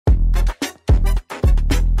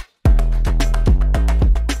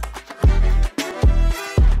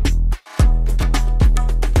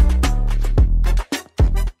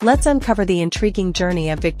Let's uncover the intriguing journey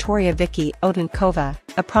of Viki Odintcova,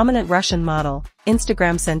 a prominent Russian model,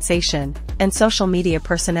 Instagram sensation, and social media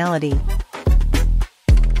personality.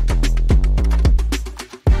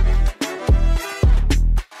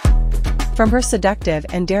 From her seductive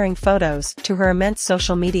and daring photos to her immense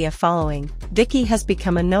social media following, Viki has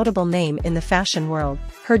become a notable name in the fashion world.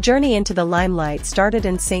 Her journey into the limelight started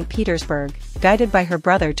in St. Petersburg, guided by her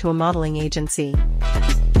brother to a modeling agency.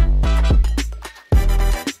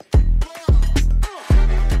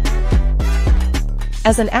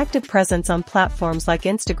 As an active presence on platforms like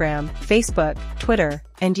Instagram, Facebook, Twitter,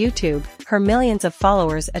 and YouTube, her millions of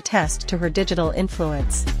followers attest to her digital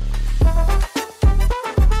influence.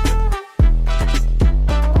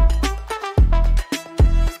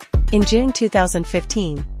 In June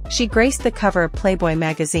 2015, she graced the cover of Playboy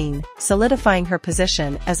magazine, solidifying her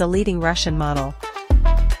position as a leading Russian model.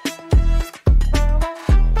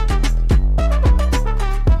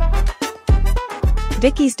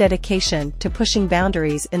 Viki's dedication to pushing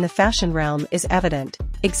boundaries in the fashion realm is evident,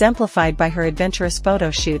 exemplified by her adventurous photo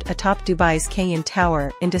shoot atop Dubai's Cayenne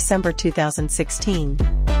Tower in December 2016.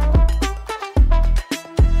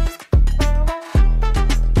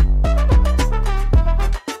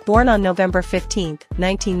 Born on November 15,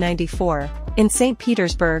 1994, in St.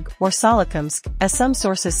 Petersburg or Solikamsk, as some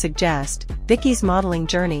sources suggest, Viki's modeling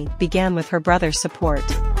journey began with her brother's support.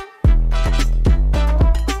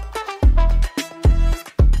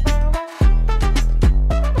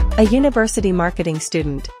 A university marketing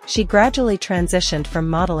student, she gradually transitioned from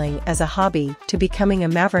modeling as a hobby to becoming a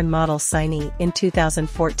Mavrin model signee in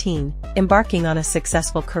 2014, embarking on a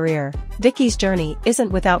successful career. Viki's journey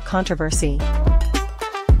isn't without controversy.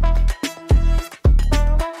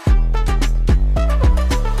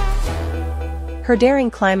 Her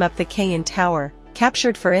daring climb up the Cayenne Tower,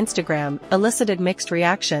 captured for Instagram, elicited mixed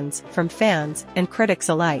reactions from fans and critics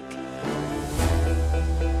alike.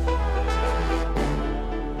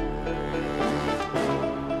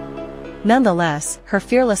 Nonetheless, her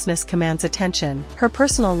fearlessness commands attention. Her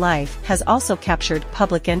personal life has also captured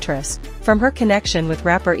public interest, from her connection with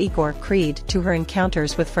rapper Igor Creed to her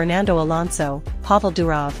encounters with Fernando Alonso, Pavel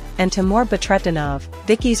Durov, and Timur Betretanov.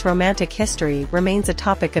 Viki's romantic history remains a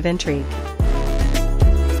topic of intrigue.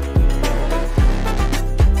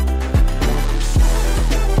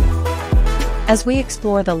 As we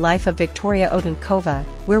explore the life of Viki Odintcova,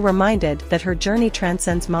 we're reminded that her journey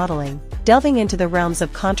transcends modeling, delving into the realms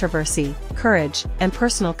of controversy, courage, and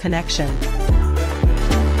personal connection.